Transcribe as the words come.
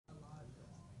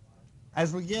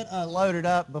As we get loaded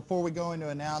up, before we go into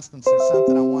announcements, there's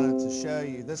something I wanted to show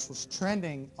you. This was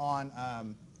trending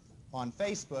on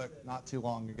Facebook not too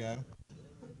long ago.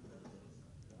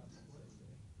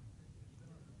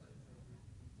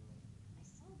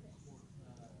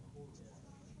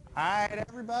 All right,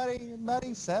 everybody,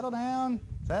 settle down,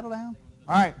 settle down.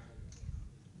 All right.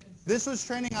 This was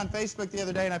trending on Facebook the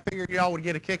other day, and I figured y'all would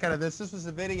get a kick out of this. This was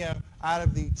a video out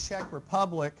of the Czech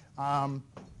Republic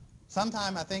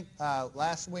sometime, I think,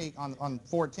 last week on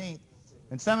 14th.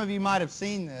 And some of you might have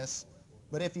seen this,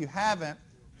 but if you haven't,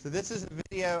 so this is a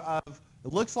video of,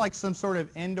 it looks like some sort of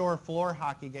indoor floor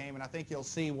hockey game, and I think you'll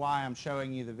see why I'm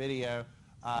showing you the video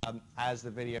as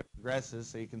the video progresses.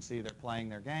 So you can see they're playing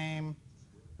their game,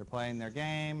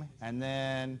 and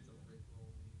then,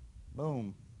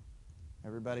 boom.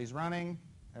 Everybody's running,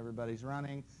 and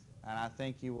I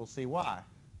think you will see why.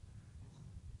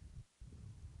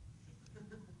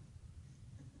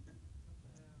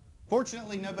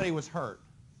 Fortunately, nobody was hurt.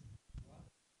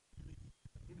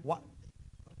 What?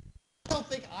 I don't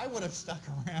think I would have stuck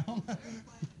around.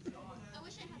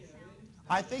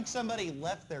 I think somebody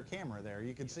left their camera there.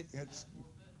 You can see it's.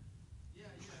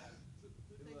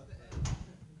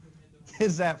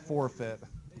 Is that forfeit?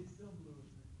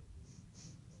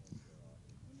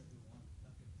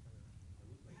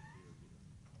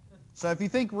 So if you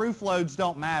think roof loads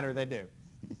don't matter, they do.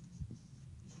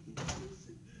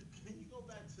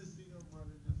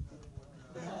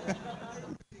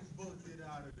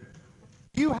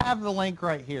 You have the link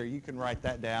right here. You can write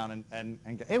that down, and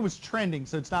it was trending,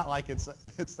 so it's not like it's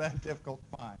that difficult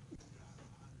to find.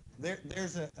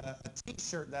 There's a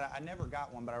T-shirt that I never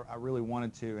got one, but I really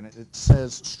wanted to, and it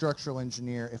says "Structural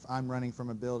Engineer. If I'm running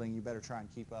from a building, you better try and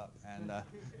keep up."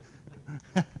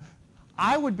 And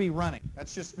I would be running.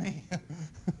 That's just me.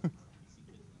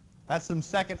 That's some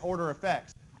second order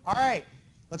effects. All right,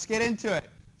 let's get into it.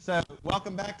 So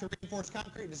welcome back to Reinforced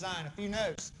Concrete Design. A few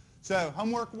notes. So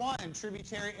homework 1,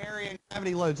 tributary area and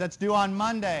gravity loads. That's due on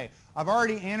Monday. I've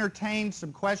already entertained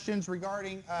some questions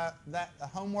regarding that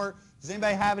homework. Does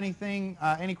anybody have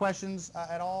any questions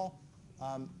at all?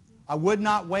 I would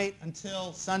not wait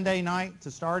until Sunday night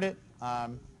to start it.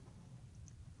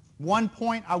 One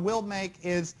point I will make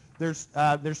is there's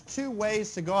 2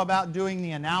 ways to go about doing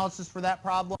the analysis for that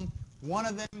problem. One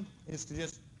of them is to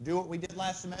just do what we did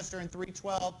last semester in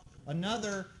 312.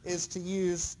 Another is to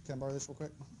use, can I borrow this real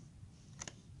quick?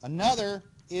 Another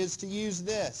is to use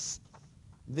this,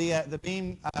 the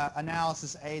beam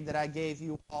analysis aid that I gave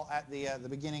you all at the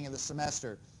beginning of the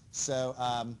semester. So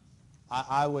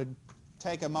I would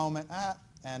take a moment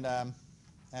and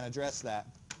address that.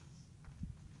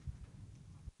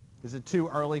 Is it too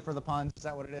early for the puns? Is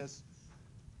that what it is?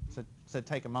 So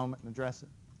take a moment and address it.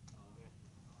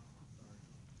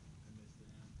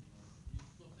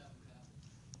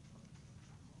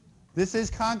 This is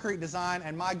concrete design,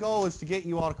 and my goal is to get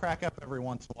you all to crack up every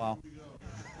once in a while.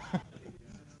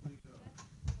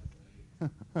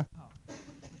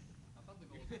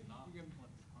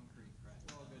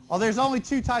 Well, there's only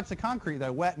 2 types of concrete,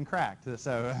 though, wet and cracked,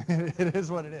 so it is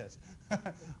what it is.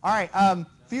 All right,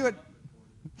 few.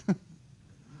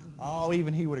 Oh,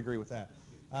 even he would agree with that.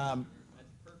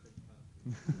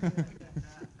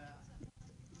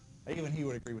 Even he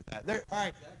would agree with that. All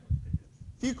right,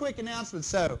 few quick announcements.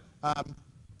 So,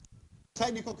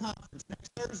 technical conference next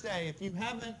Thursday. If you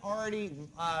haven't already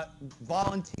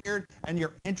volunteered and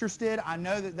you're interested, I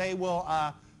know that they will,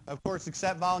 of course,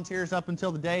 accept volunteers up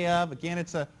until the day of. Again,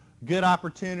 it's a good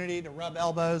opportunity to rub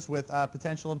elbows with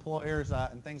potential employers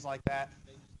and things like that.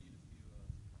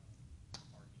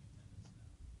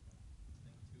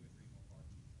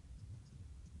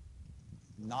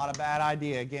 Not a bad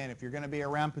idea. Again, if you're going to be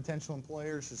around potential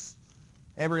employers, just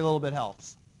every little bit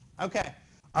helps. Okay.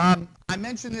 I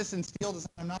mentioned this in steel design.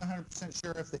 I'm not 100%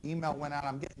 sure if the email went out.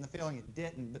 I'm getting the feeling it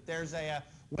didn't. But there's a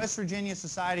West Virginia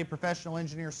Society of Professional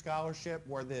Engineers Scholarship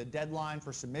where the deadline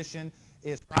for submission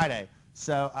is Friday.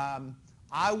 So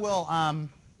I will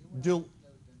do.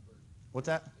 What's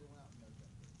that?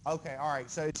 Okay, all right.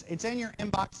 So it's in your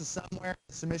inboxes somewhere.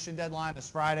 The submission deadline is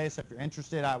Friday. So if you're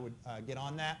interested, I would get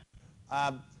on that.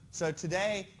 So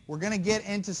today we're going to get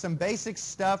into some basic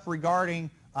stuff regarding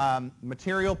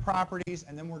material properties,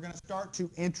 and then we're going to start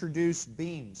to introduce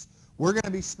beams. We're going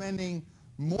to be spending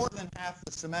more than half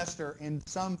the semester in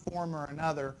some form or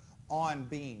another on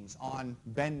beams, on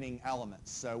bending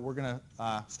elements. So we're going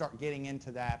to start getting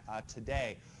into that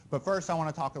today. But first I want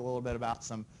to talk a little bit about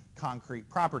some concrete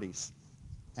properties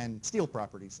and steel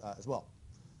properties as well.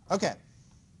 Okay.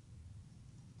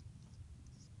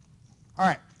 All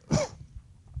right.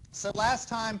 So last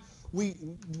time we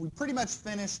pretty much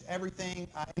finished everything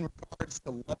in regards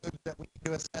to loads that we need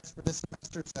to assess for this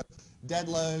semester. So dead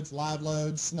loads, live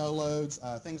loads, snow loads,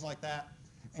 things like that.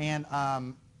 And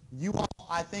you all,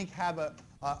 I think, have a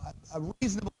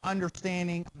reasonable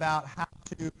understanding about how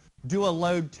to do a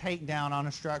load takedown on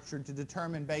a structure to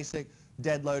determine basic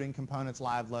dead loading components,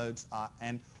 live loads,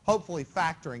 and hopefully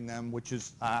factoring them, which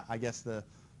is, I guess, the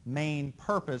main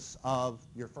purpose of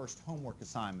your first homework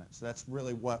assignment. So that's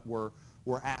really what we're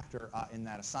after in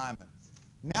that assignment.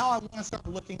 Now I want to start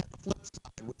looking at the flip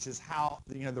side, which is how,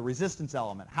 the resistance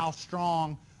element, how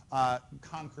strong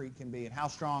concrete can be and how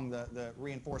strong the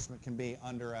reinforcement can be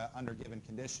under given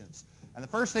conditions. And the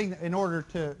first thing that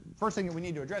we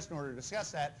need to address in order to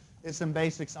discuss that is some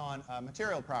basics on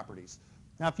material properties.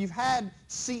 Now, if you've had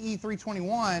CE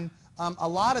 321, a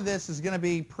lot of this is going to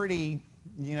be pretty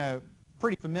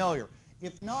familiar.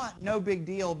 If not, no big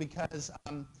deal, because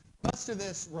most of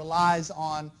this relies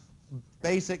on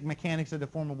basic mechanics of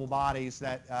deformable bodies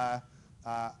that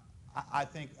I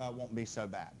think won't be so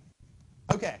bad.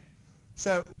 Okay,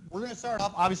 so we're going to start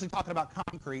off obviously talking about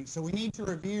concrete. So we need to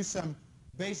review some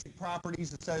basic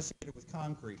properties associated with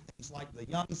concrete. Things like the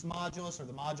Young's modulus, or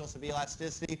the modulus of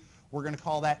elasticity. We're going to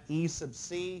call that E sub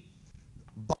C.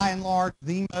 By and large,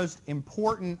 the most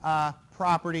important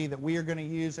property that we are going to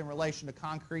use in relation to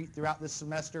concrete throughout this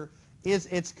semester is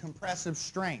its compressive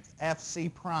strength,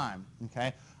 FC prime.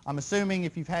 Okay, I'm assuming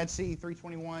if you've had CE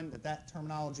 321 that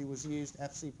terminology was used,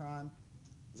 FC prime.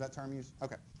 Was that term used?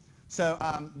 Okay. So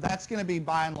that's going to be,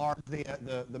 by and large,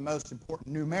 the most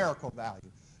important numerical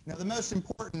value. Now, the most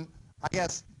important, I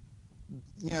guess,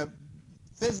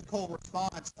 physical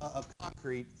response of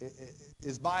concrete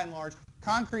is, by and large,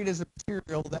 concrete is a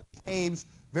material that behaves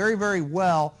very, very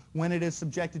well when it is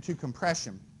subjected to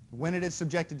compression. When it is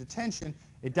subjected to tension,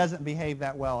 it doesn't behave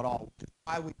that well at all, which is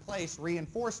why we place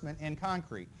reinforcement in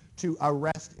concrete, to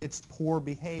arrest its poor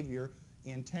behavior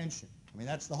in tension. I mean,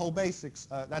 that's the whole basics.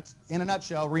 That's, in a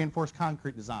nutshell, reinforced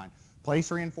concrete design. Place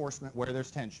reinforcement where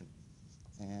there's tension.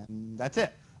 And that's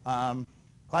it.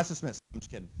 Class dismissed. I'm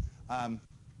just kidding.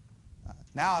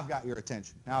 Now I've got your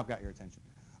attention.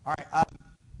 All right.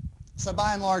 So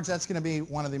by and large, that's going to be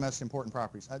one of the most important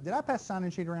properties. Did I pass the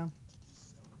sign-in sheet around?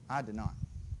 I did not.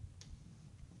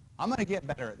 I'm going to get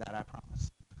better at that, I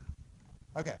promise.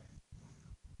 Okay.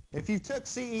 If you took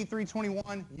CE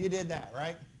 321, you did that,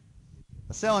 right?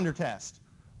 A cylinder test.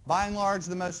 By and large,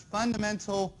 the most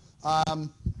fundamental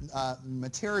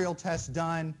material test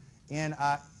done in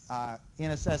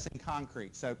assessing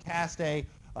concrete. So cast a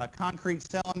concrete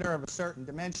cylinder of a certain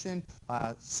dimension.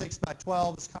 6 by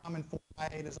 12 is common. 4 by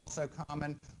 8 is also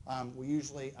common. We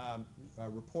usually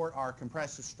report our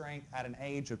compressive strength at an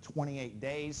age of 28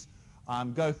 days.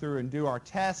 Go through and do our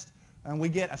test, and we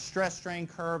get a stress strain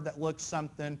curve that looks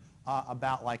something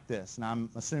about like this. And I'm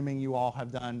assuming you all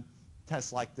have done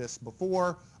tests like this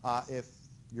before. If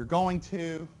you're going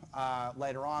to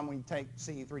later on when you take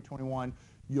CE 321,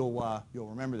 you'll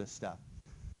remember this stuff.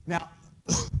 Now,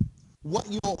 what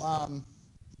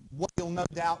you'll no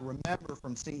doubt remember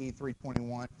from CE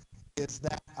 321 is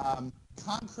that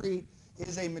concrete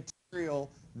is a material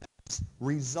that's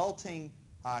resulting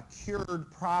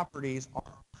cured properties are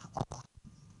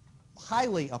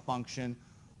highly a function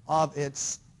of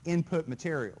its input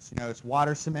materials. Its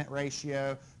water-cement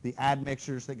ratio, the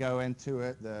admixtures that go into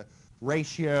it, the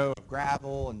ratio of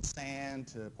gravel and sand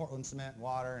to Portland cement and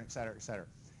water, and et cetera, et cetera.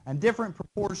 And different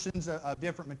proportions of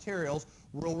different materials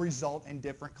will result in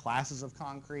different classes of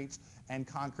concretes and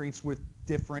concretes with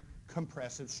different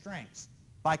compressive strengths.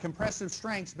 By compressive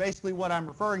strengths, basically what I'm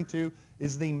referring to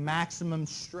is the maximum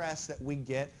stress that we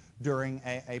get during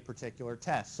a particular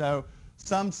test. So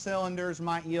some cylinders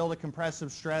might yield a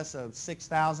compressive stress of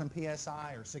 6,000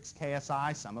 psi or 6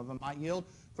 ksi. Some of them might yield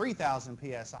 3,000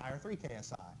 psi or 3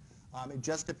 ksi. It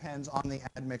just depends on the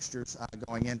admixtures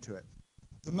going into it.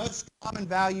 The most common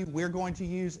value we're going to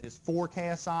use is 4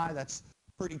 ksi. That's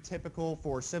pretty typical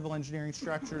for civil engineering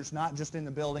structures, not just in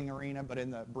the building arena, but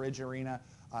in the bridge arena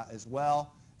as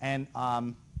well. And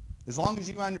as long as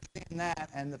you understand that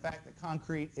and the fact that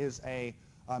concrete is a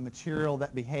material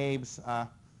that behaves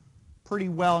pretty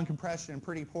well in compression and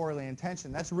pretty poorly in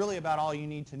tension, that's really about all you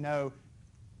need to know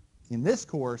in this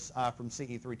course from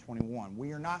CE 321.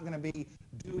 We are not going to be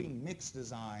doing mixed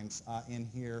designs in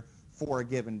here for a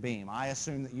given beam. I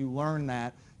assume that you learned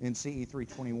that in CE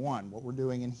 321. What we're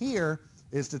doing in here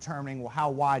is determining, well, how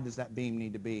wide does that beam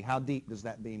need to be? How deep does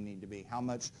that beam need to be? How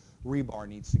much rebar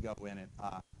needs to go in it,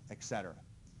 etc.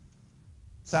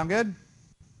 Sound good?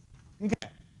 Okay.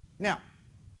 Now,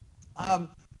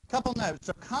 couple notes.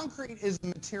 So concrete is a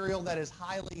material that is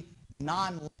highly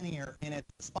nonlinear in its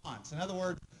response. In other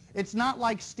words, It's not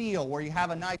like steel where you have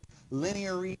a nice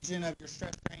linear region of your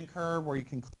stress strain curve where you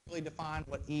can clearly define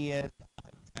what E is,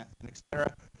 and et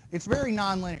cetera. It's very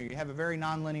nonlinear. You have a very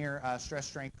nonlinear stress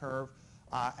strain curve,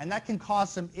 and that can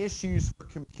cause some issues for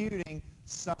computing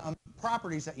some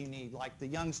properties that you need, like the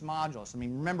Young's modulus. I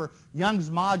mean, remember, Young's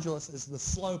modulus is the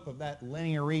slope of that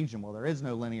linear region. Well, there is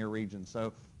no linear region,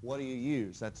 so what do you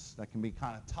use? That can be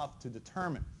kind of tough to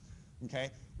determine.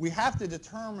 Okay, we have to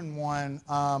determine one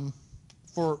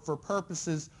for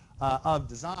purposes of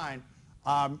design.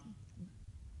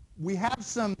 We have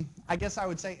some, I guess I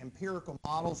would say, empirical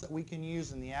models that we can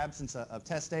use in the absence of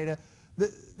test data.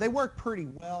 They work pretty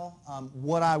well.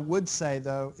 What I would say,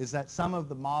 though, is that some of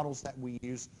the models that we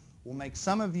use will make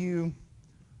some of you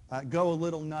go a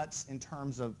little nuts in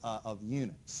terms of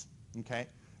units. Okay?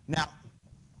 Now,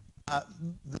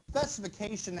 the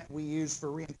specification that we use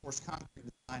for reinforced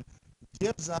concrete design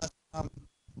gives us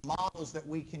models that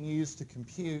we can use to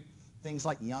compute things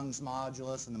like Young's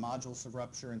modulus and the modulus of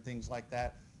rupture and things like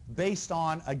that based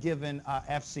on a given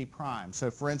FC prime.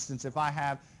 So for instance, if I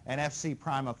have an FC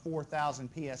prime of 4,000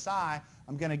 psi,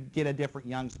 I'm going to get a different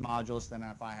Young's modulus than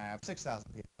if I have 6,000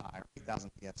 psi or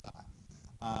 8,000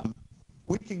 psi.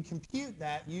 We can compute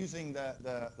that using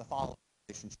the following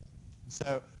relationship.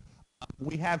 So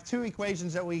we have two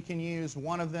equations that we can use.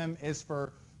 One of them is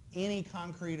for any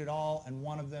concrete at all, and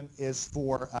one of them is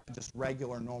for just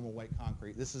regular normal weight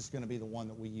concrete. This is going to be the one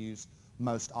that we use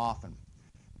most often.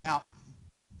 Now,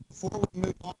 before we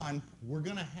move on, we're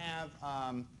going to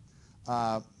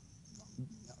have,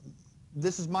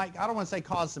 this is I don't want to say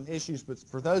cause some issues, but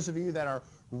for those of you that are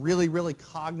really, really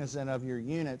cognizant of your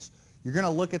units, you're going to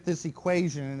look at this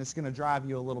equation and it's going to drive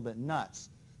you a little bit nuts.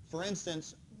 For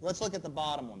instance, let's look at the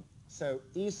bottom one. So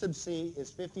E sub C is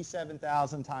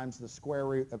 57,000 times the square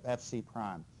root of FC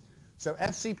prime. So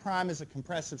FC prime is a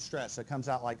compressive stress. So it comes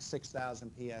out like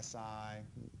 6,000 psi,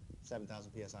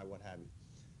 7,000 psi, what have you.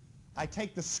 I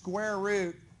take the square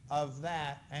root of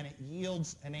that and it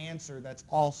yields an answer that's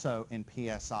also in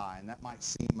psi, and that might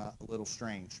seem a little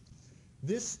strange.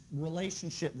 This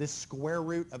relationship, this square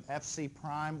root of FC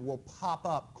prime, will pop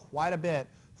up quite a bit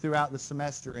throughout the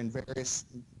semester in various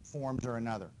forms or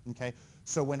another. Okay?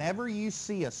 So whenever you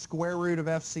see a square root of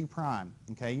FC prime,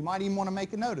 okay, you might even want to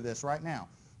make a note of this right now.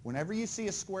 Whenever you see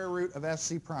a square root of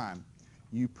FC prime,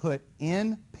 you put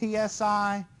in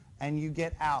psi and you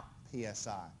get out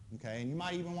psi. Okay, and you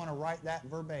might even want to write that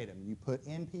verbatim. You put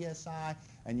in psi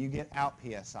and you get out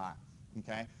psi.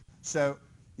 Okay, so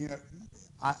you know,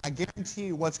 I guarantee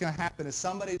you what's going to happen is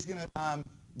somebody's going to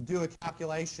do a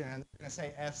calculation and they're going to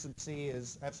say F sub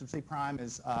C prime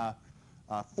is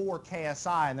 4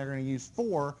 KSI, and they're going to use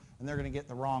 4, and they're going to get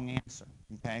the wrong answer.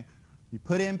 Okay, you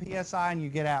put in PSI and you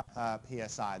get out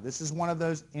PSI. This is one of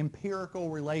those empirical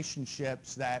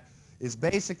relationships that is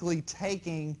basically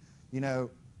taking,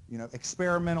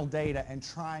 experimental data and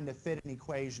trying to fit an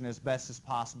equation as best as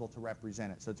possible to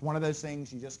represent it. So it's one of those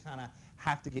things you just kind of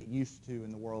have to get used to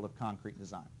in the world of concrete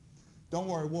design. Don't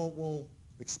worry, we'll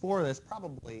explore this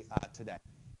probably today.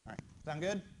 All right, sound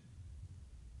good?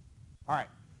 All right.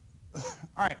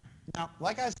 All right. Now,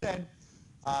 like I said,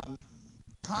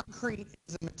 concrete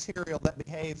is a material that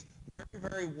behaves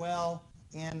very, very well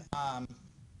in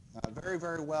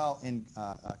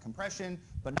compression,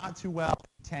 but not too well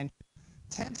in tension.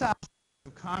 Tensile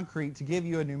of concrete, to give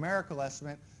you a numerical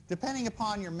estimate, depending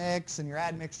upon your mix and your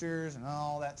admixtures and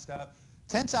all that stuff,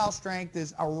 tensile strength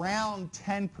is around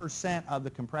 10% of the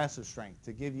compressive strength,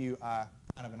 to give you kind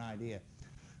of an idea.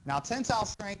 Now, tensile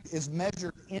strength is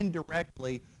measured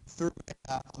indirectly through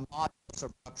a modulus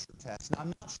of rupture test. Now,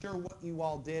 I'm not sure what you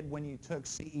all did when you took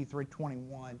CE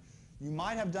 321. You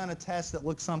might have done a test that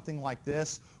looked something like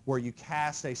this, where you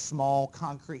cast a small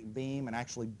concrete beam and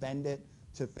actually bend it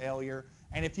to failure.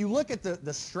 And if you look at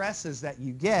the stresses that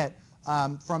you get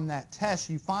from that test,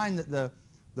 you find that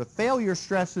the failure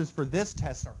stresses for this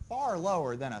test are far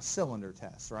lower than a cylinder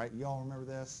test, right? You all remember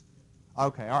this?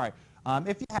 Okay, all right.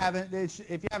 If you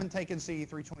haven't taken CE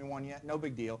 321 yet, no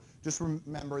big deal. Just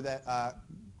remember that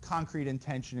concrete in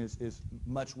tension is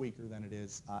much weaker than it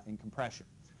is in compression.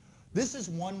 This is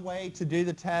one way to do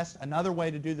the test. Another way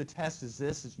to do the test is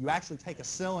this: is you actually take a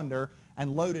cylinder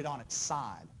and load it on its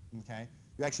side. Okay,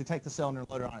 you actually take the cylinder and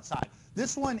load it on its side.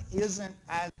 This one isn't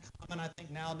as common, I think,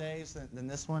 nowadays than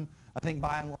this one. I think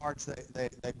by and large they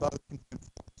both conform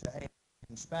to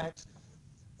AIM specs.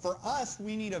 For us,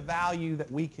 we need a value that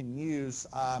we can use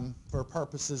for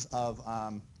purposes of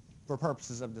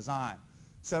design.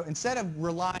 So instead of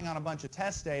relying on a bunch of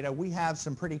test data, we have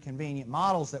some pretty convenient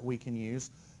models that we can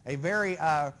use. A very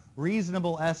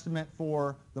reasonable estimate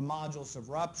for the modulus of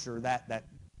rupture, that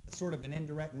sort of an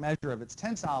indirect measure of its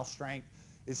tensile strength,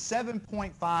 is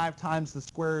 7.5 times the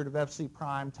square root of FC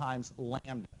prime times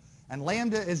lambda. And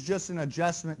lambda is just an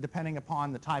adjustment depending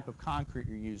upon the type of concrete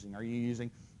you're using. Are you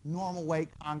using normal weight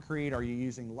concrete? Are you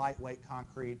using lightweight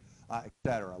concrete,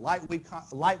 etc.?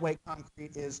 Lightweight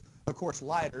concrete is, of course,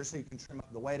 lighter, so you can trim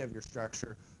up the weight of your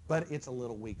structure, but it's a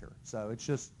little weaker. So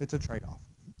it's a trade-off.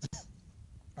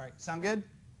 All right, sound good?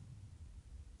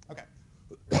 Okay.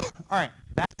 All right,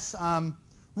 that's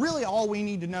really all we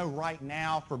need to know right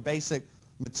now for basic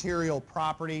material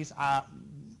properties.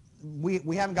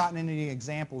 We haven't gotten into any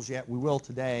examples yet. We will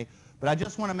today, but I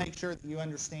just want to make sure that you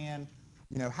understand,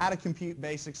 how to compute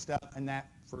basic stuff, and that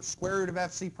for square root of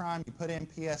FC prime, you put in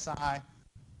PSI,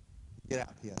 get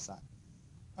out PSI.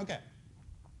 Okay,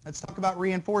 let's talk about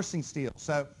reinforcing steel.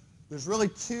 So there's really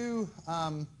two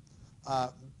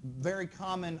very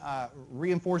common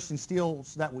reinforcing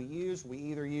steels that we use. We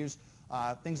either use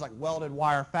things like welded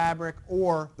wire fabric,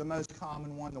 or the most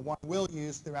common one, the one we'll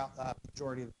use throughout the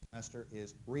majority of the semester,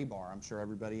 is rebar. I'm sure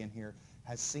everybody in here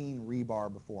has seen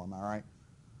rebar before, am I right?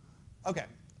 Okay,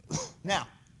 now,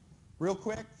 real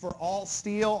quick, for all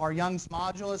steel, our Young's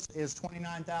modulus is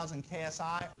 29,000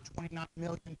 KSI, or 29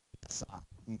 million PSI,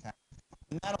 okay?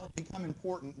 And that'll become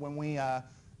important when we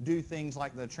do things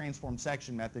like the transform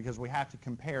section method, because we have to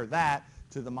compare that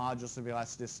to the modulus of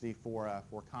elasticity for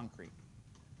concrete.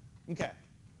 Okay,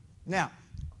 now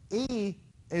E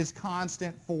is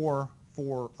constant for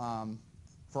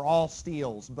all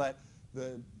steels, but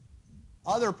the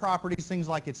other properties, things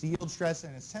like its yield stress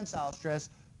and its tensile stress,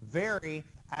 vary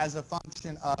as a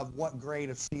function of what grade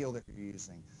of steel that you're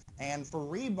using. And for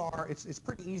rebar, it's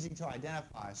pretty easy to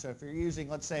identify. So if you're using,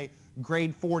 let's say,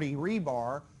 grade 40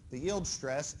 rebar, the yield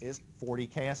stress is 40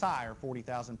 KSI, or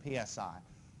 40,000 PSI.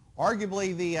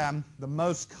 Arguably, the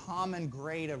most common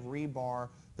grade of rebar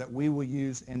that we will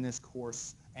use in this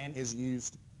course, and is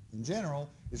used in general,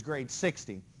 is grade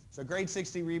 60. So grade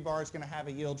 60 rebar is going to have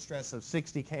a yield stress of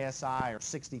 60 KSI, or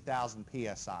 60,000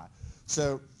 PSI.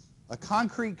 So a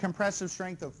concrete compressive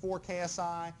strength of 4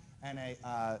 KSI and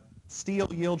a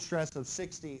steel yield stress of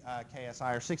 60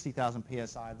 KSI, or 60,000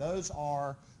 PSI, those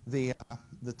are the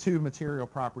two material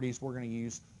properties we're going to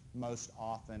use most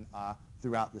often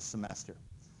throughout the semester.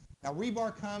 Now,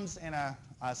 rebar comes in a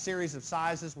series of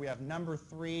sizes. We have number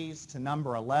 3s to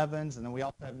number 11s, and then we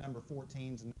also have number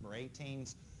 14s and number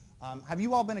 18s. Have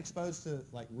you all been exposed to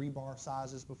like rebar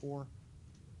sizes before?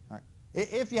 All right.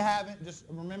 If you haven't, just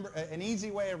remember, an easy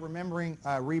way of remembering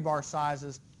rebar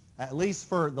sizes, at least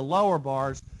for the lower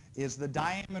bars, is the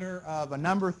diameter of a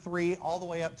number 3 all the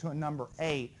way up to a number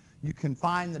 8. You can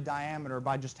find the diameter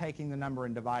by just taking the number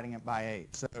and dividing it by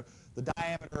 8. So the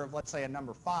diameter of, let's say, a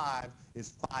number 5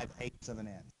 is 5/8 of an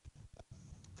inch.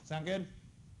 Sound good?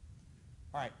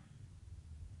 All right.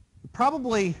 It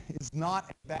probably is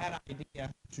not a bad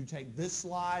idea to take this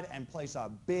slide and place a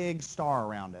big star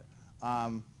around it.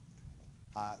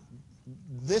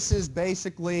 This is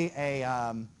basically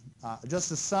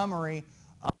just a summary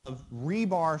of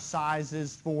rebar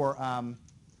sizes for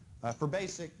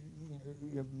basic,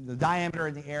 the diameter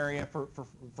in the area for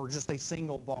just a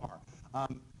single bar.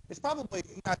 It's probably,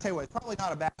 I tell you what, it's probably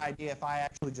not a bad idea if I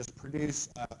actually just produce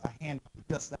a handout with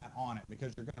just that on it,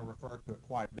 because you're going to refer to it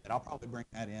quite a bit. I'll probably bring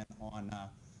that in on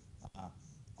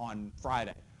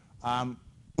Friday.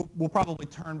 We'll probably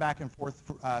turn back and forth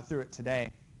through it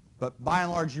today. But by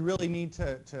and large, you really need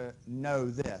to know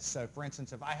this. So for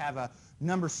instance, if I have a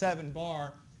number 7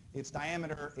 bar, its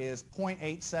diameter is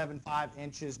 0.875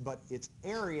 inches, but its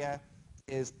area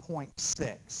is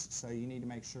 0.6. So you need to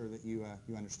make sure that you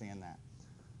understand that.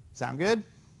 Sound good?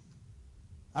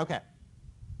 Okay.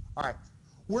 All right.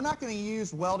 We're not going to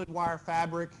use welded wire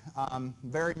fabric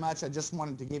very much. I just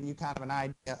wanted to give you kind of an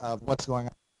idea of what's going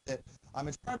on with it.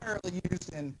 It's primarily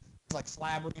used in like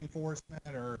slab reinforcement,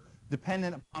 or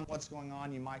dependent upon what's going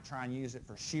on, you might try and use it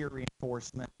for shear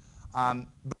reinforcement.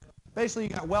 But basically,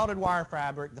 you've got welded wire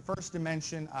fabric. The first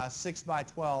dimension,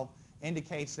 6x12,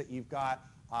 indicates that you've got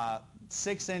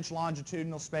 6-inch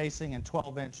longitudinal spacing and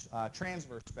 12-inch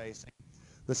transverse spacing.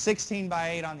 The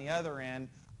 16x8 on the other end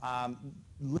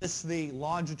lists the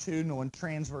longitudinal and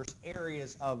transverse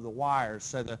areas of the wires.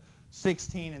 So the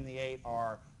 16 and the 8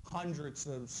 are hundredths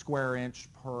of square inch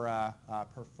per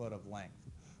foot of length.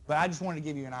 But I just wanted to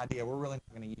give you an idea. We're really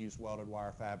not going to use welded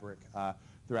wire fabric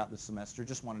throughout the semester.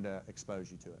 Just wanted to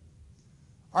expose you to it.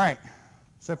 All right.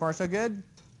 So far, so good?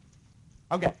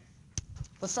 Okay.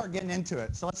 Let's start getting into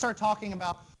it. So let's start talking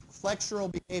about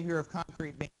flexural behavior of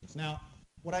concrete beams. Now,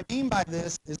 what I mean by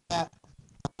this is that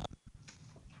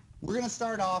we're going to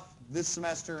start off this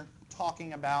semester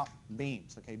talking about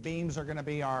beams. Okay, beams are going to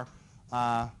be our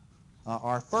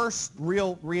our first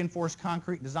real reinforced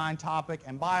concrete design topic,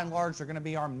 and by and large they're going to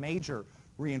be our major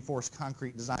reinforced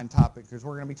concrete design topic because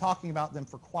we're going to be talking about them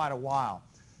for quite a while.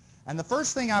 And the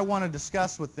first thing I want to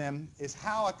discuss with them is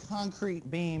how a concrete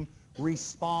beam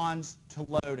responds to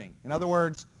loading. In other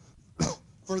words,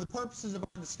 for the purposes of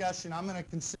our discussion, I'm going to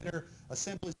consider a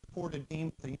simply supported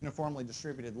beam with a uniformly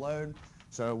distributed load.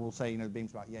 So we'll say, the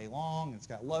beam's about yay long, and it's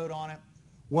got load on it.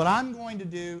 What I'm going to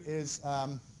do is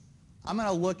I'm going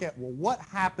to look at, well, what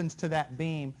happens to that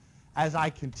beam as I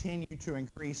continue to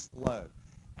increase the load.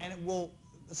 And it will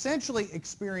essentially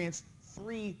experience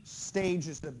 3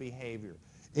 stages of behavior.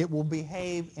 It will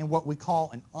behave in what we call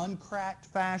an uncracked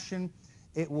fashion.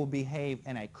 It will behave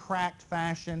in a cracked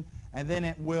fashion, and then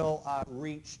it will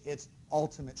reach its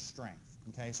ultimate strength.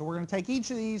 Okay, so we're going to take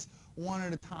each of these one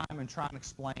at a time and try and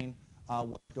explain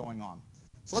what's going on.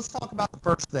 So let's talk about the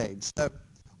first stage. So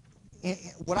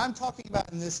what I'm talking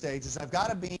about in this stage is I've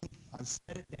got a beam, I've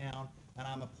set it down, and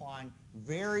I'm applying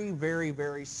very, very,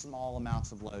 very small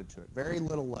amounts of load to it, very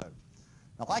little load.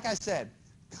 Now, like I said,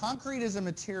 concrete is a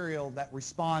material that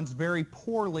responds very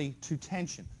poorly to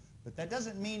tension, but that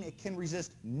doesn't mean it can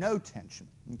resist no tension,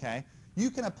 okay?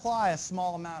 You can apply a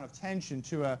small amount of tension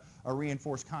to a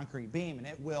reinforced concrete beam, and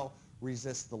it will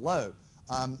resist the load.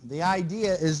 The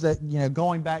idea is that,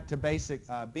 going back to basic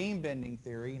beam bending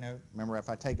theory, remember if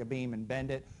I take a beam and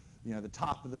bend it, the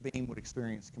top of the beam would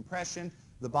experience compression,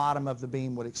 the bottom of the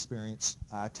beam would experience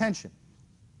tension.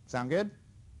 Sound good?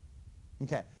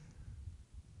 Okay.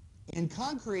 In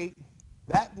concrete,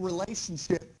 that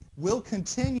relationship will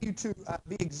continue to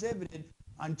be exhibited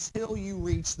until you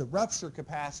reach the rupture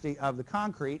capacity of the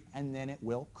concrete, and then it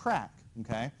will crack,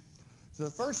 okay? So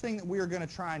the first thing that we are going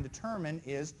to try and determine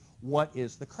is what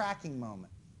is the cracking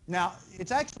moment. Now,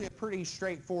 it's actually a pretty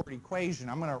straightforward equation.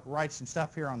 I'm going to write some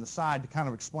stuff here on the side to kind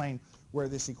of explain where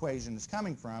this equation is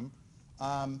coming from.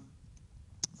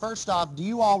 First off, do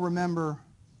you all remember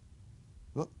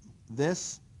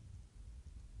this?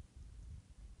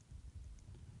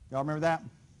 Y'all remember that?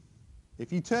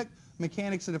 If you took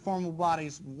mechanics of deformable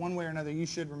bodies one way or another, you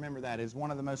should remember that. It's one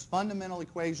of the most fundamental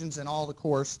equations in all the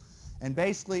course. And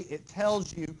basically, it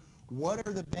tells you what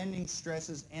are the bending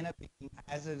stresses in a beam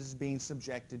as it is being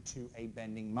subjected to a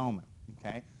bending moment.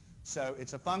 Okay? So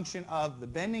it's a function of the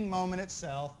bending moment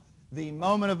itself, the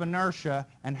moment of inertia,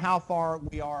 and how far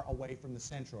we are away from the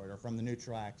centroid or from the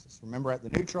neutral axis. Remember, at the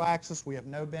neutral axis, we have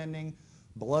no bending.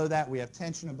 Below that, we have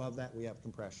tension. Above that, we have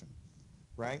compression.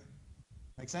 Right?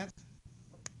 Make sense?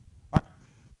 All right.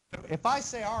 So if I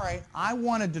say, all right, I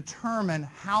want to determine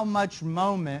how much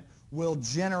moment will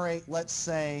generate, let's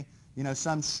say,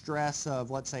 some stress of,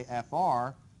 let's say,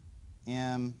 FR,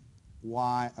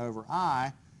 my over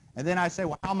I, and then I say,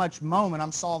 well, how much moment,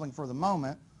 I'm solving for the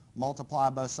moment, multiply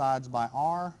both sides by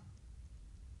R,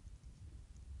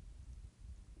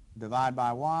 divide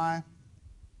by Y,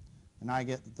 and I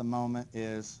get that the moment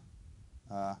is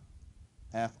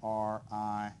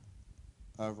FRI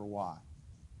over Y.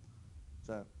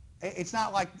 So it's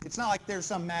not like there's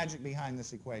some magic behind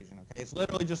this equation, okay? It's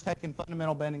literally just taking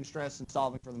fundamental bending stress and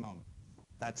solving for the moment.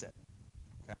 That's it.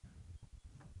 Okay.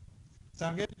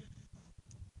 Sound good?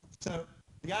 So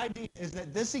the idea is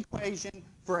that this equation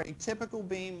for a typical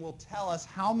beam will tell us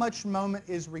how much moment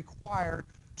is required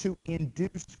to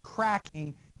induce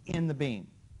cracking in the beam,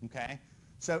 okay?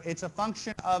 So it's a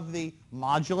function of the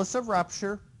modulus of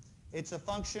rupture. It's a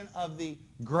function of the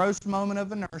gross moment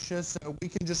of inertia, so we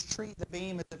can just treat the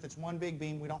beam as if it's one big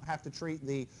beam. We don't have to treat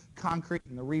the concrete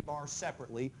and the rebar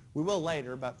separately. We will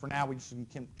later, but for now we just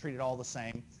can treat it all the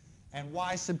same. And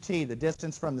Y sub t, the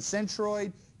distance from the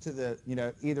centroid to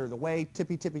the, either the way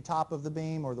tippy top of the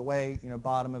beam or the way,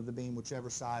 bottom of the beam, whichever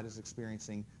side is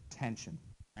experiencing tension.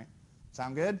 Right?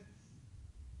 Sound good?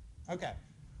 Okay.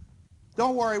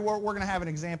 Don't worry, we're going to have an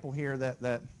example here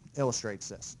that illustrates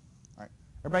this. All right.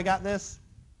 Everybody got this?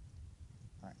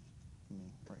 All right. Let me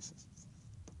erase this.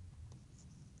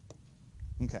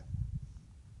 Okay.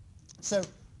 So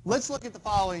let's look at the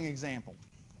following example.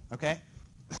 Okay?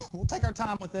 We'll take our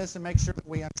time with this and make sure that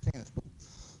we understand this.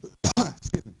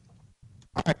 Excuse me.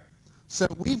 All right. So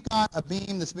we've got a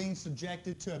beam that's being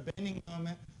subjected to a bending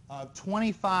moment of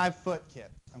 25 foot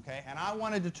kip. Okay? And I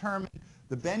want to determine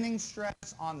the bending stress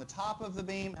on the top of the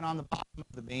beam and on the bottom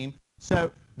of the beam.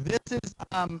 So this is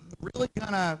really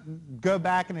going to go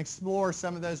back and explore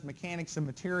some of those mechanics of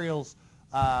materials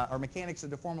or mechanics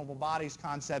of deformable bodies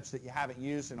concepts that you haven't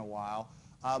used in a while.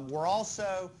 We're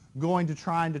also going to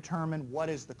try and determine what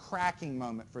is the cracking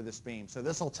moment for this beam. So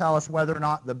this will tell us whether or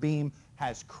not the beam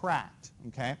has cracked.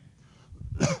 Okay?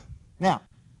 Now,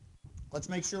 let's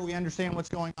make sure we understand what's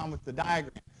going on with the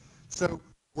diagram. So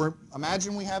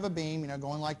Imagine we have a beam,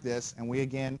 going like this, and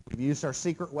we've used our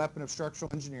secret weapon of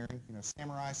structural engineering,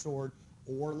 samurai sword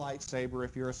or lightsaber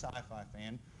if you're a sci-fi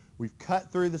fan. We've cut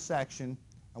through the section,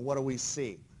 and what do we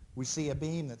see? We see a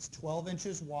beam that's 12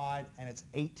 inches wide and it's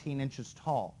 18 inches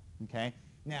tall, okay?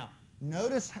 Now,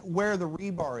 notice where the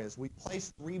rebar is. We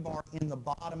placed the rebar in the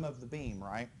bottom of the beam,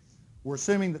 right? We're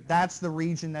assuming that that's the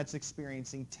region that's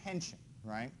experiencing tension,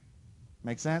 right?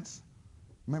 Make sense?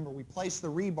 Remember, we placed the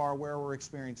rebar where we're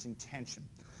experiencing tension.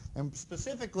 And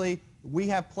specifically, we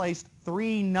have placed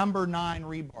 3 number 9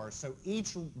 rebars. So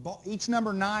each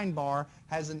number 9 bar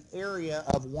has an area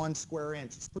of 1 square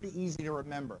inch. It's pretty easy to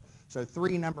remember. So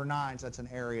 3 number 9s, that's an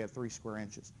area of 3 square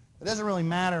inches. It doesn't really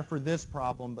matter for this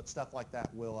problem, but stuff like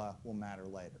that will matter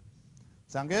later.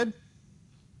 Sound good?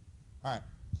 All right.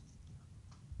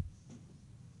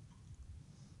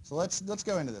 So let's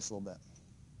go into this a little bit.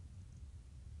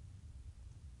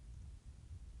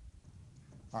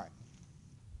 All right.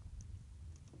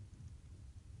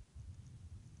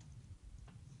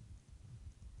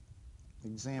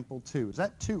 Example 2. Is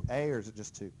that 2A or is it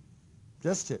just 2?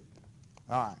 Just 2.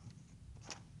 All right.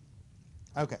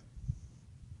 Okay.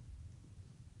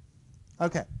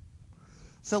 Okay.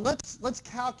 So let's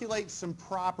calculate some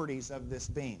properties of this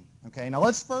beam. Okay. Now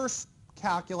let's first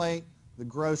calculate the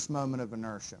gross moment of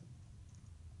inertia.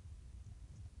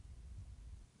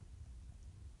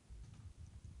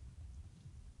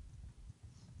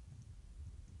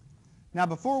 Now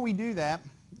before we do that,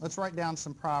 let's write down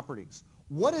some properties.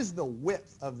 What is the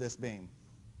width of this beam?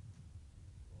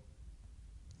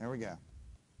 There we go.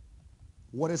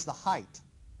 What is the height?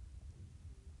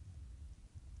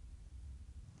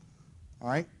 All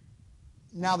right.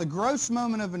 Now the gross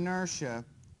moment of inertia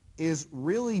is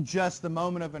really just the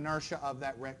moment of inertia of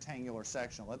that rectangular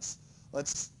section. Let's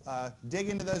dig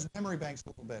into those memory banks a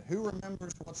little bit. Who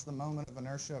remembers what's the moment of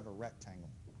inertia of a rectangle?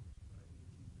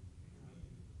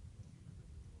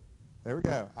 There we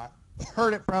go. I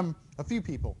heard it from a few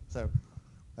people, so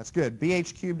that's good.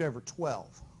 BH cubed over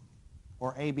 12,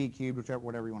 or AB cubed,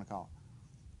 whatever you want to call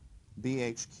it.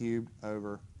 BH cubed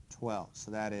over 12. So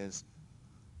that is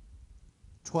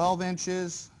 12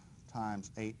 inches times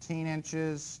 18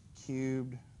 inches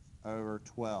cubed over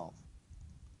 12.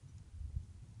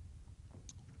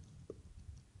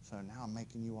 So now I'm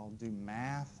making you all do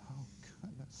math. Oh,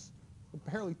 goodness.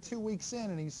 We're barely 2 weeks in,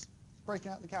 and he's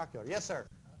breaking out the calculator. Yes, sir.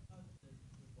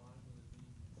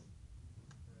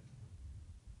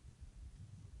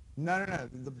 No.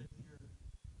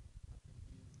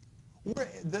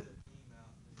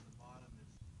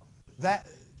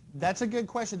 That's a good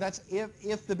question. That's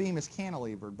if the beam is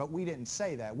cantilevered, but we didn't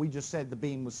say that. We just said the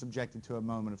beam was subjected to a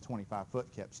moment of 25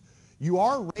 foot kips. You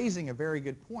are raising a very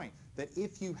good point that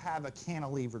if you have a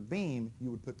cantilevered beam, you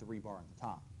would put the rebar on the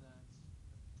top.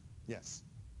 Yes.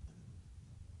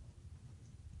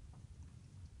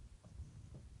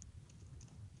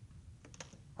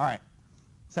 All right.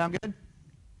 Sound good?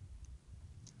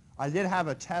 I did have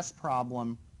a test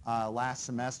problem last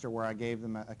semester where I gave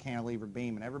them a cantilevered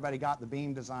beam, and everybody got the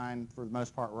beam design for the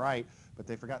most part right, but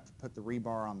they forgot to put the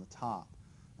rebar on the top.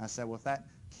 And I said, well, if that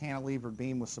cantilevered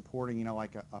beam was supporting,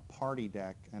 like a party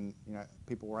deck, and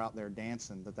people were out there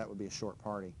dancing, that would be a short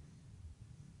party.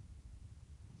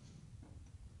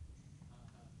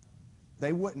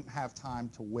 They wouldn't have time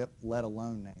to whip, let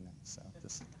alone name it. So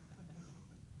just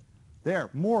there,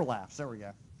 more laughs. There we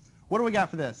go. What do we got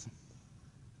for this?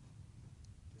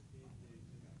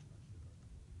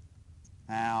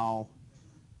 Now,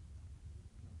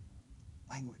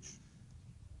 language.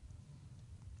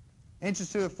 Inches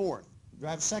to a fourth. Do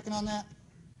I have a second on that?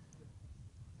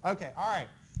 Okay, all right.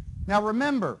 Now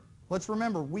let's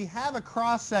remember, we have a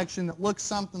cross section that looks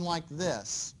something like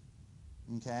this.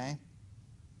 Okay?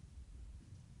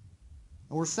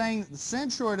 And we're saying that the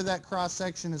centroid of that cross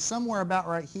section is somewhere about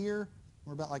right here,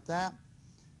 or about like that.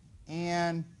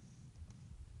 And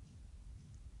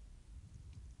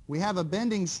we have a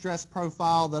bending stress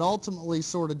profile that ultimately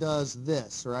sort of does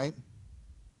this, right?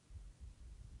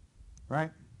 Right?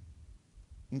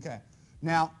 Okay.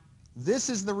 Now, this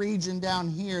is the region down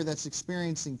here that's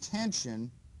experiencing tension.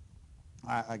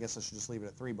 I guess I should just leave it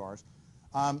at 3 bars.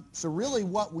 So really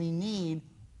what we need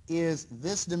is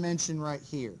this dimension right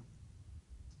here.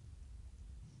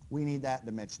 We need that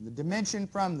dimension. The dimension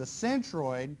from the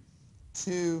centroid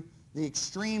to the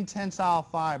extreme tensile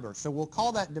fiber. So we'll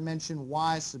call that dimension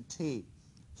y sub t.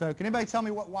 So can anybody tell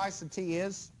me what y sub t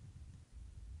is?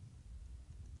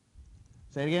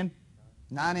 Say it again.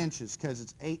 9 inches, because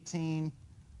it's 18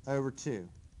 over 2.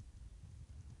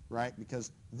 Right?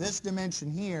 Because this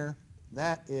dimension here,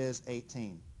 that is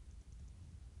 18.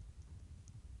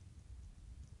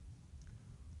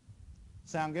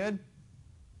 Sound good?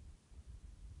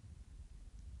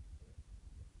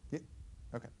 Yeah.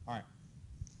 Okay, all right.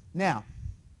 Now,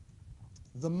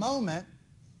 the moment,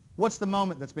 what's the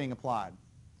moment that's being applied?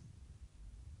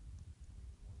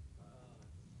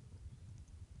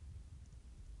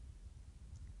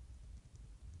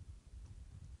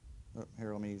 Oh,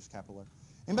 here, let me use capital letter.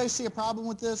 Anybody see a problem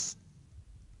with this?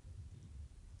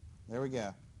 There we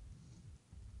go.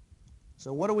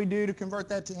 So what do we do to convert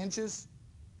that to inches?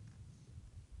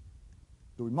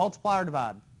 Do we multiply or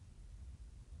divide?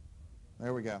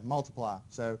 There we go, multiply.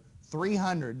 So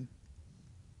 300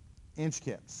 inch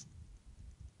kips.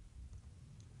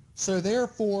 So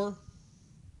therefore,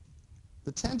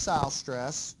 the tensile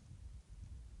stress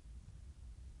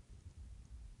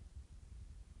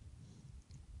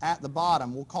at the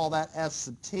bottom, we'll call that F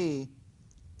sub t,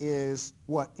 is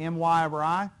what, my over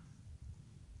I?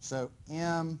 So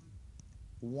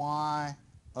my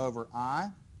over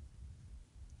I.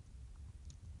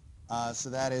 So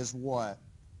that is what?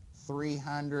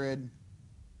 300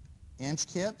 inch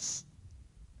kips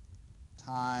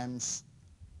times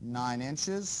 9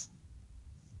 inches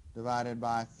divided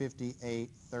by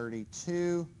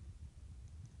 5832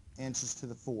 inches to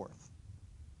the fourth.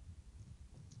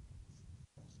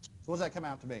 So what does that come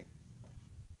out to be?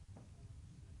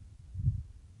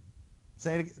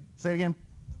 Say it again.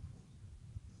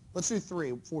 Let's do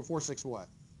 3. 4, 6 what?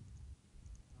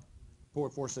 4,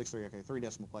 6, 3. Okay, 3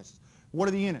 decimal places. What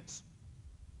are the units?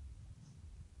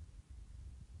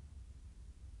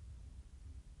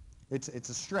 It's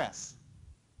a stress.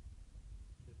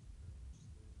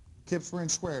 Kips per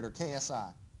inch squared, or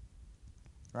KSI.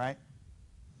 Right?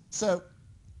 So,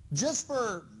 just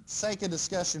for sake of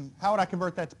discussion, how would I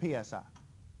convert that to PSI?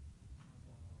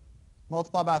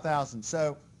 Multiply by 1,000.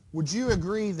 So, would you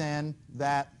agree then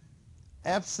that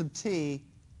F sub t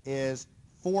is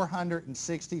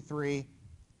 463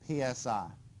 PSI?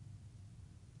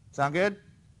 Sound good?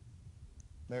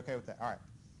 They're okay with that? All right.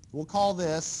 We'll call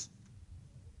this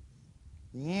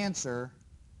the answer,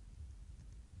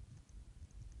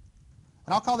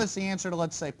 and I'll call this the answer to,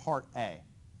 let's say, part A.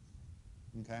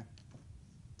 Okay?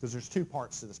 Because there's 2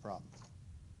 parts to this problem.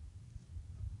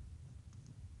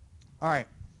 All right.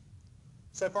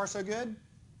 So far, so good?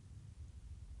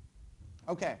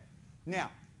 Okay.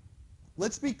 Now,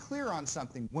 let's be clear on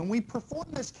something. When we perform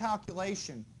this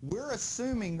calculation, we're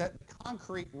assuming that the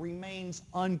concrete remains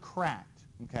uncracked.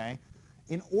 Okay?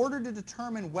 In order to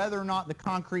determine whether or not the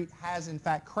concrete has in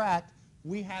fact cracked,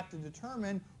 we have to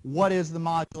determine what is the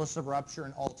modulus of rupture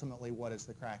and ultimately what is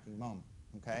the cracking moment.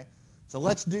 Okay? So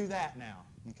let's do that now.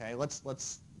 Okay? Let's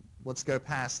go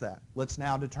past that. Let's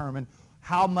now determine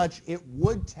how much it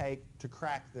would take to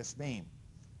crack this beam,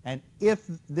 and if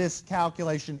this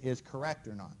calculation is correct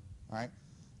or not. All right?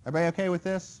 Everybody okay with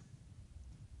this?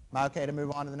 Am I okay to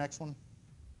move on to the next one?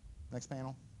 Next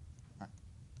panel? All right.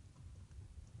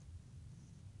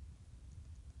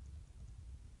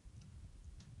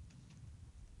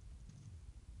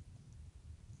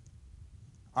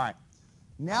 All right.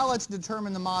 Now let's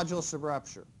determine the modulus of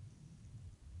rupture.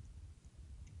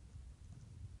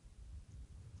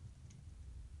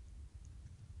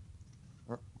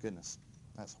 Oh, goodness.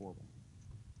 That's horrible.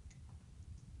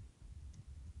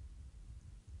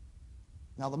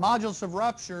 Now, the modulus of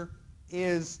rupture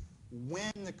is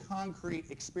when the concrete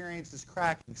experiences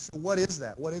cracking. So what is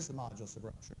that? What is the modulus of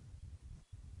rupture?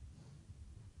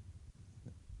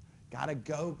 Got to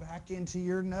go back into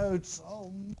your notes.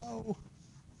 Oh, no.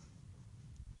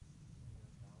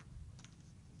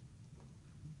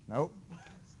 Nope.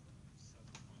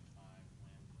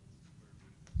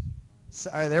 So,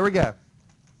 all right, there we go.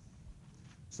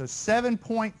 So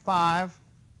 7.5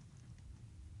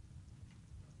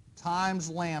 times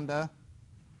lambda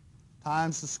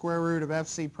times the square root of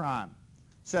FC prime.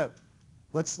 So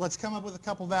let's come up with a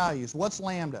couple values. What's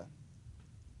lambda?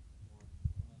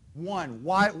 1.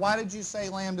 Why did you say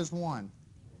lambda's 1?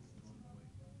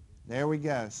 There we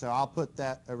go. So I'll put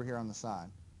that over here on the side.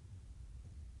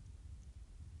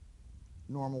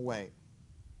 Normal weight.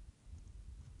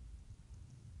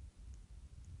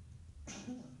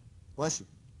 Bless you.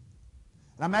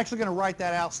 And I'm actually going to write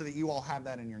that out so that you all have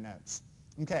that in your notes.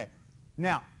 Okay.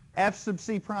 Now, F sub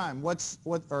C prime,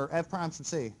 or F prime sub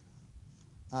C?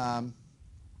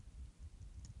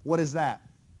 What is that?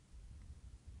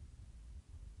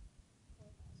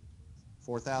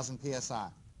 4,000 PSI.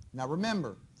 Now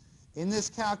remember, in this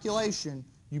calculation,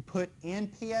 you put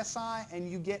in PSI and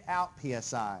you get out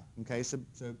PSI. Okay, so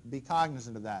be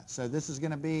cognizant of that. So this is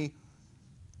going to be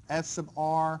F sub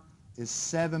R is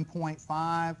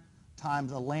 7.5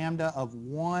 times a lambda of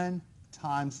 1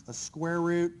 times a square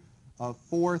root of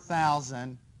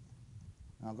 4,000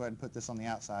 I'll go ahead and put this on the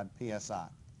outside, PSI.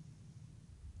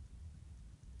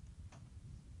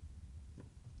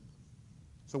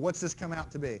 So what's this come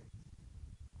out to be?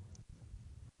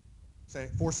 Say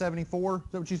 474, is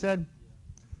that what you said?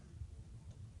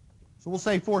 So we'll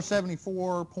say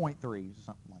 474.3,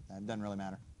 something like that. It doesn't really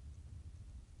matter.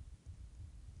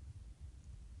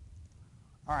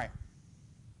 All right.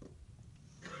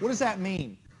 What does that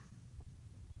mean?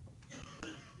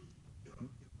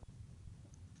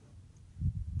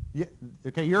 Yeah,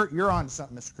 okay, you're on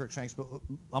something, Mr. Crookshanks, but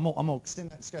I'm going to extend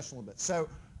that discussion a little bit. So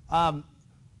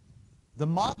the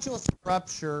modulus of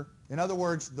rupture, in other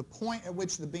words, the point at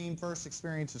which the beam first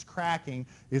experiences cracking,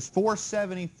 is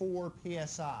 474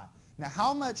 psi. Now,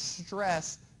 how much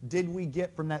stress did we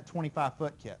get from that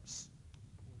 25-foot kips?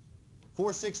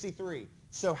 463.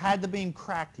 So had the beam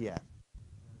cracked yet?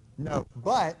 No,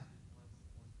 but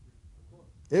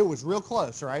it was real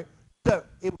close, right? So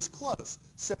it was close.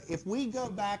 So if we go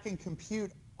back and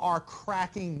compute our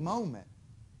cracking moment,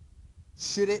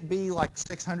 should it be like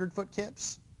 600-foot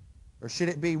kips? Or should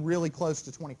it be really close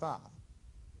to 25?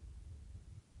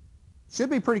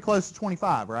 Should be pretty close to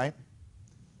 25, right?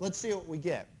 Let's see what we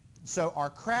get. So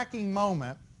our cracking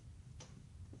moment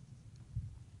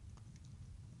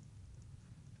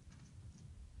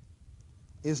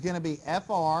is going to be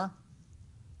FR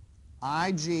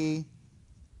IG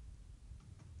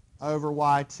over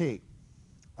YT.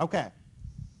 Okay,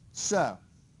 so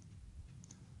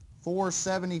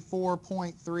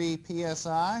 474.3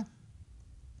 PSI.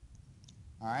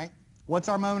 All right, what's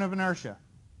our moment of inertia?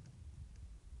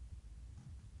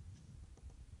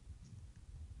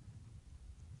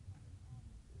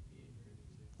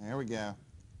 There we go.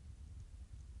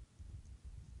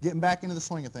 Getting back into the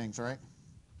swing of things, right?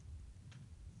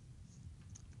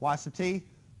 Y sub t?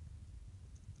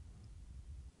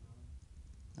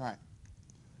 All right.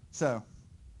 So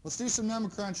let's do some number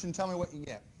crunch and tell me what you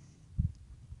get.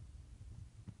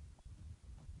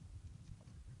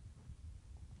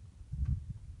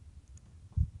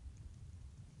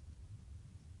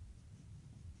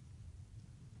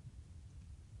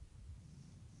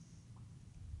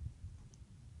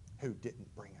 Who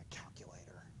didn't bring a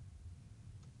calculator?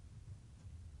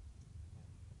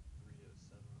 307.37.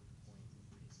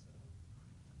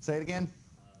 Say it again.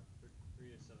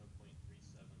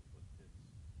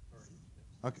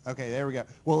 307.37 foot. Okay, there we go.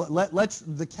 Well, let's.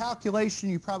 The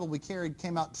calculation you probably carried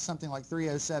came out to something like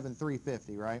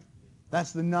 307.350, right?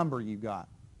 That's the number you got.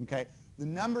 Okay. The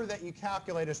number that you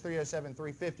calculate is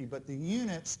 307.350, but the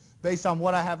units, based on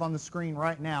what I have on the screen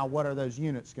right now, what are those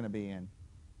units going to be in?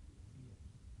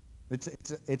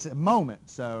 It's a moment,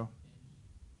 so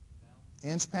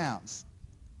inch pounds.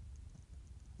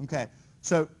 Okay,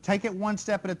 so take it one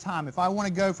step at a time. If I want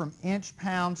to go from inch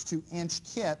pounds to inch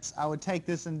kips, I would take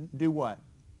this and do what?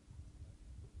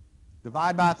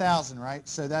 Divide by 1,000, right?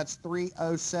 So that's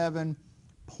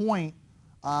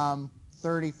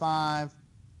 307.35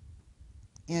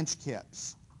 inch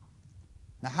kips.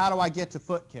 Now, how do I get to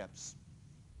foot kips?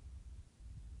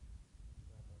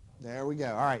 There we go.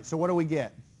 All right, so what do we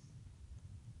get?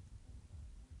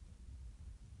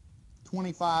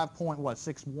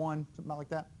 25.61, something like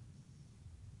that.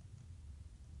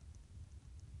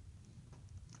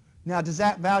 Now, does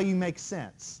that value make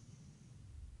sense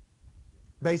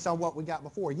based on what we got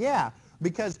before? Yeah,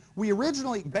 because we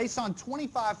originally, based on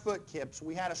 25-foot kips,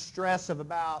 we had a stress of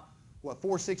about, what,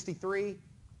 463,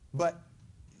 but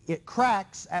it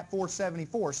cracks at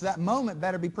 474. So that moment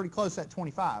better be pretty close to that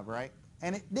 25, right?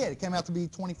 And it did. It came out to be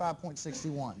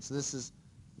 25.61. So this is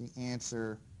the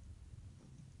answer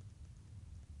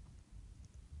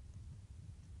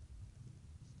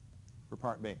for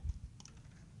part B.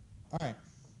 All right.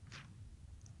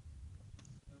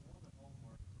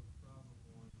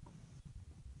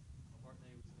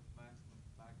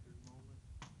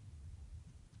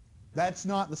 That's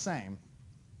not the same.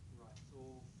 Right. So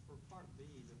for part B,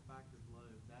 the factored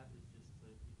load, that is just the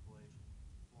equation,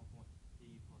 1.D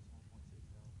plus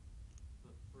 1.6L.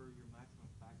 But for your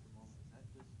maximum factor moment, is that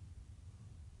just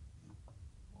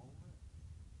moment? Or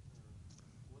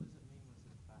what does it mean when it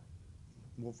says factor?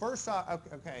 Well, first off,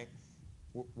 okay.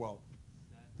 Well,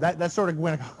 that sort of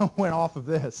went off of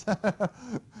this.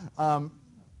 All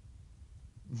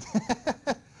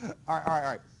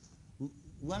right.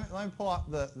 Let me pull out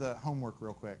the homework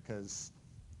real quick, because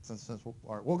since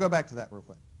we'll go back to that real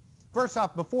quick. First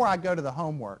off, before I go to the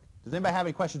homework, does anybody have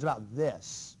any questions about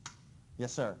this?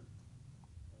 Yes, sir.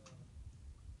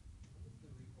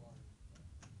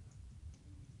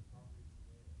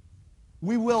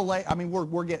 We will I mean,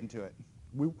 we're getting to it.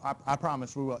 I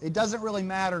promise we will. It doesn't really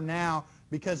matter now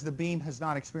because the beam has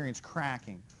not experienced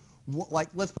cracking. Like,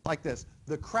 let's put it like this.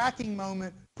 The cracking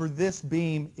moment for this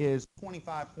beam is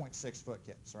 25.6 foot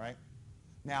kips, right?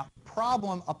 Now,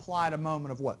 problem applied a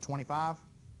moment of what, 25?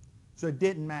 So it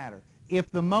didn't matter. If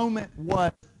the moment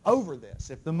was over this,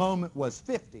 if the moment was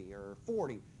 50 or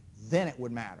 40, then it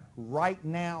would matter. Right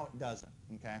now, it doesn't,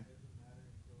 okay?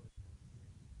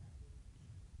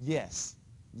 Yes,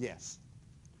 yes.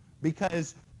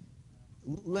 Because,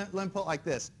 let me put it like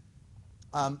this.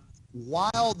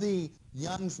 While the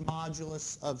Young's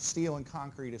modulus of steel and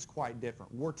concrete is quite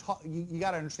different, you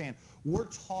got to understand, we're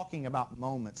talking about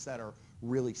moments that are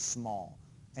really small.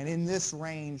 And in this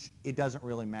range, it doesn't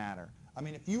really matter. I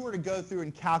mean, if you were to go through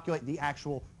and calculate the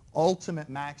actual ultimate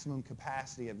maximum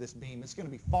capacity of this beam, it's going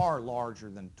to be far larger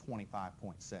than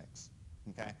 25.6,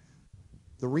 okay?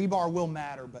 The rebar will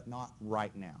matter, but not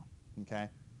right now, okay?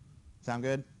 Sound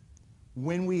good?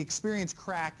 When we experience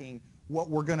cracking, what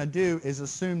we're going to do is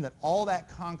assume that all that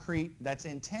concrete that's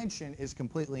in tension is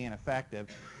completely ineffective,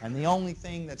 and the only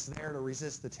thing that's there to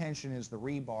resist the tension is the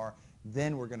rebar.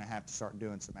 Then we're going to have to start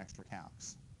doing some extra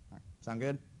calcs. All right. Sound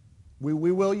good? We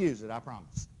will use it, I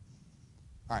promise.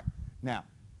 All right. Now,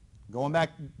 going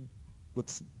back,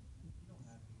 let's.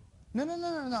 No.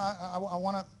 I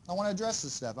want to address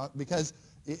this stuff because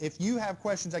if you have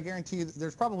questions, I guarantee you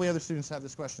there's probably other students that have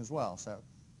this question as well. So,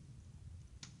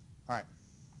 all right.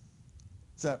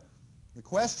 So the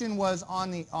question was on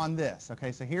this.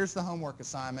 Okay, so here's the homework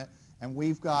assignment, and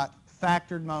we've got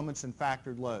factored moments and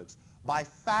factored loads. By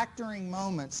factoring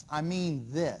moments, I mean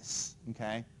this,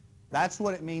 okay? That's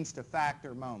what it means to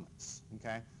factor moments,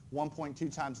 okay?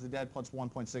 1.2 times the dead plus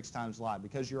 1.6 times live,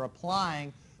 because you're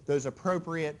applying those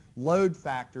appropriate load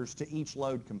factors to each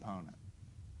load component.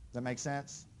 Does that make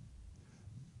sense?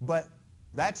 But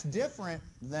that's different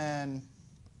than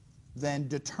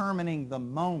determining the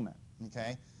moment,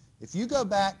 okay? If you go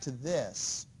back to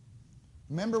this,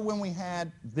 remember when we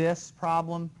had this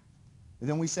problem? And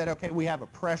then we said, okay, we have a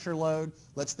pressure load.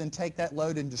 Let's then take that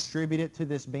load and distribute it to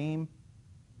this beam.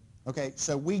 Okay,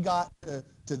 so we got to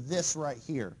this right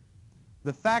here.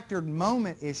 The factored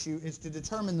moment issue is to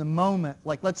determine the moment,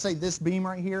 like let's say this beam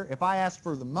right here, if I asked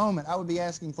for the moment, I would be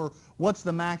asking for what's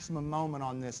the maximum moment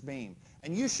on this beam.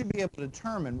 And you should be able to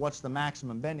determine what's the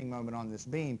maximum bending moment on this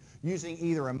beam using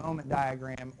either a moment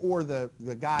diagram or the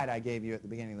guide I gave you at the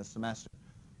beginning of the semester.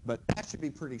 But that should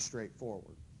be pretty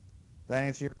straightforward. Does that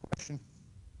answer your question?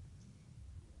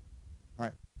 All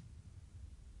right.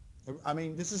 I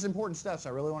mean, this is important stuff, so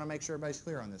I really want to make sure everybody's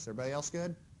clear on this. Everybody else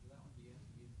good?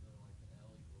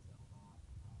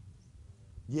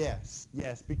 Yes,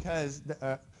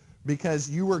 because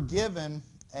you were given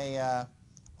a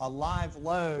live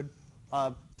load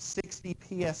of 60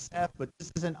 PSF, but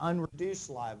this is an unreduced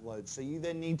live load, so you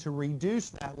then need to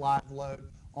reduce that live load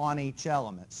on each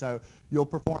element. So you'll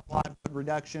perform live load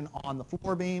reduction on the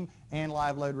floor beam and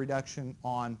live load reduction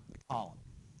on the column.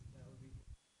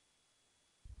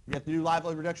 You have to do live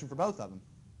load reduction for both of them.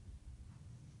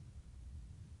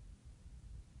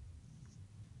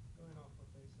 Going off what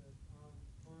they said,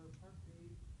 for part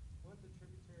B, won't the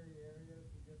tributary area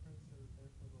be different, so that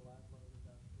therefore the live load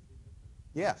reduction would be different?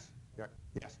 Yes.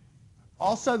 Yes.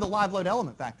 Also, the live load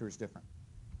element factor is different.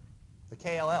 The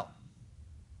KLL.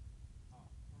 Oh,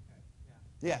 okay,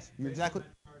 yeah. Yes, you're exactly.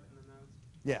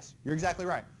 Yes, you're exactly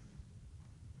right.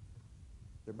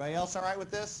 Everybody else all right with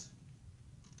this?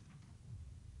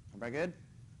 Everybody good?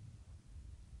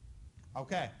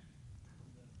 Okay.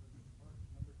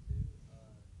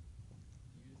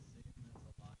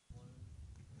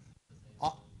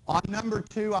 On number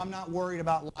 2, I'm not worried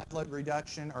about live load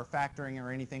reduction or factoring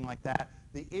or anything like that.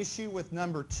 The issue with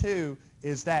number 2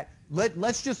 is that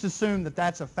let's just assume that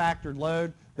that's a factored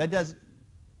load. That does.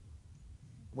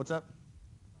 What's up?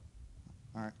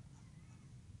 All right.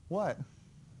 What?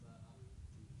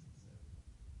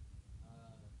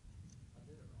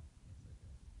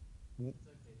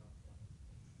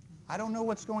 I don't know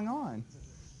what's going on.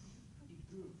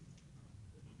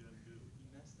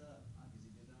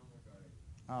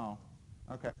 Oh,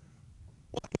 okay.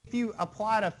 Well, if you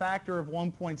applied a factor of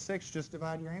 1.6, just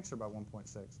divide your answer by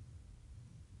 1.6.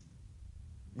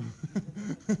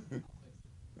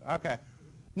 Okay.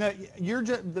 No, you're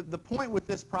just the point with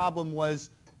this problem was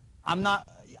I'm not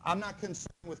concerned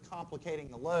with complicating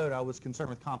the load. I was concerned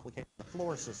with complicating the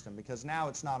floor system because now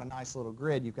it's not a nice little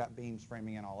grid. You've got beams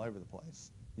framing in all over the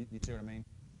place. You see what I mean?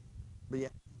 But yeah,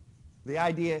 the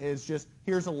idea is just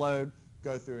here's a load,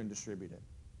 go through and distribute it.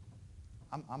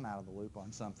 I'm out of the loop on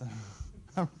something.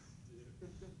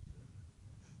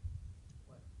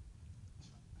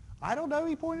 I don't know.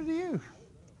 He pointed to you.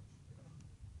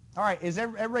 All right. Is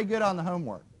everybody good on the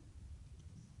homework?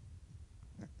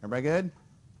 Everybody good?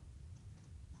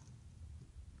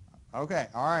 Okay,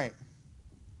 all right.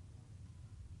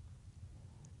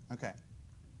 Okay.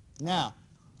 Now,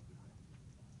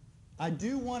 I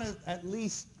do want to at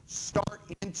least start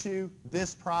into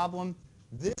this problem.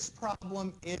 This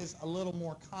problem is a little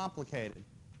more complicated.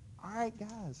 All right,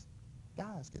 guys.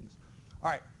 Goodness.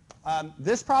 All right.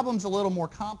 This problem's a little more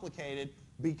complicated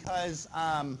because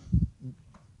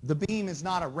the beam is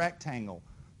not a rectangle.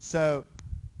 So,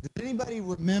 does anybody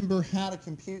remember how to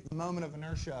compute the moment of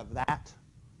inertia of that?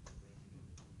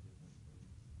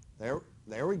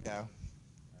 There we go.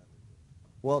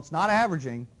 Well, it's not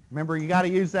averaging. Remember, you got to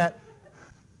use that.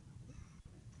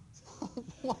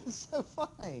 What's so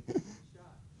funny?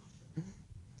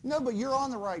 No, but you're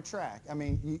on the right track. I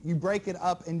mean, you break it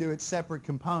up into its separate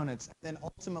components, and then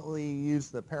ultimately you use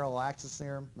the parallel axis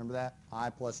theorem. Remember that? I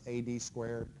plus AD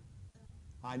squared.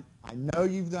 I know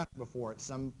you've done it before at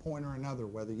some point or another,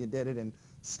 whether you did it in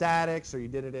statics or you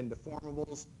did it in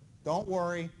deformables. Don't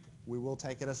worry. We will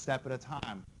take it a step at a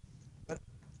time. But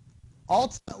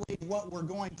ultimately, what we're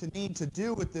going to need to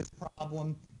do with this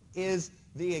problem is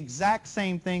the exact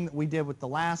same thing that we did with the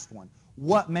last one.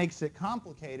 What makes it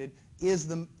complicated is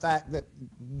the fact that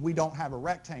we don't have a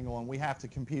rectangle and we have to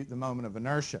compute the moment of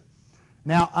inertia.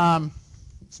 Now,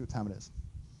 let's see what time it is.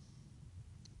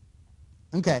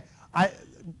 Okay,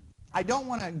 I don't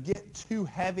want to get too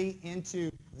heavy into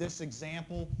this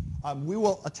example. We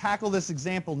will tackle this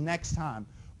example next time.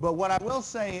 But what I will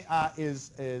say is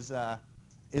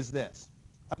this.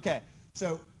 Okay,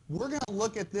 so we're going to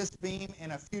look at this beam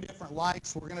in a few different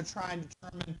lights. We're going to try and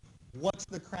determine what's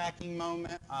the cracking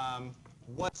moment,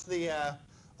 what's the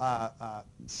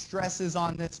stresses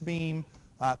on this beam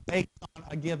based on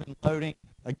a given loading.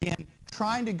 Again,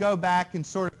 trying to go back and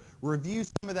sort of review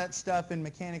some of that stuff in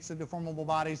mechanics of deformable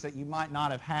bodies that you might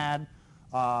not have had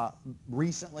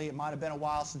recently. It might have been a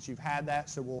while since you've had that,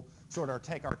 so we'll sort of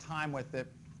take our time with it.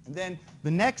 And then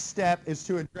the next step is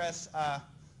to address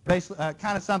basically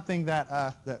kind of something that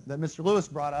Mr. Lewis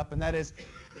brought up, and that is,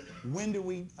 when do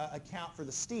we account for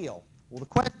the steel? Well,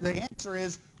 the answer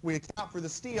is we account for the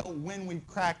steel when we've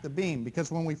cracked the beam,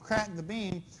 because when we've cracked the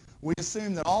beam, we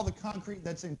assume that all the concrete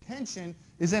that's in tension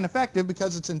is ineffective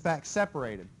because it's in fact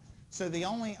separated. So the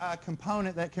only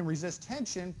component that can resist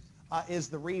tension is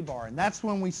the rebar, and that's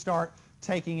when we start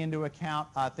taking into account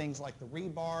things like the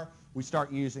rebar. We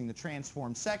start using the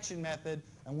transform section method,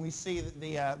 and we see that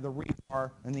the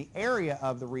rebar and the area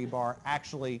of the rebar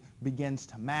actually begins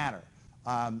to matter.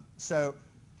 So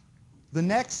the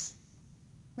next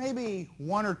maybe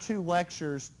 1 or 2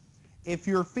 lectures, if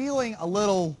you're feeling a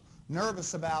little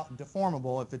nervous about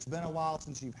deformable, if it's been a while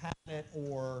since you've had it,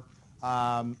 or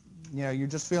you're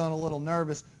just feeling a little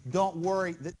nervous, don't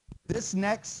worry. This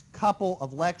next couple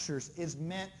of lectures is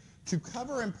meant to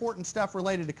cover important stuff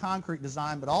related to concrete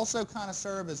design, but also kind of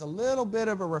serve as a little bit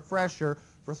of a refresher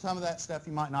for some of that stuff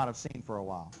you might not have seen for a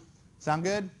while. Sound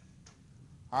good?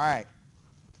 All right.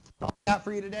 That's all I got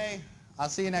for you today. I'll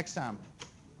see you next time.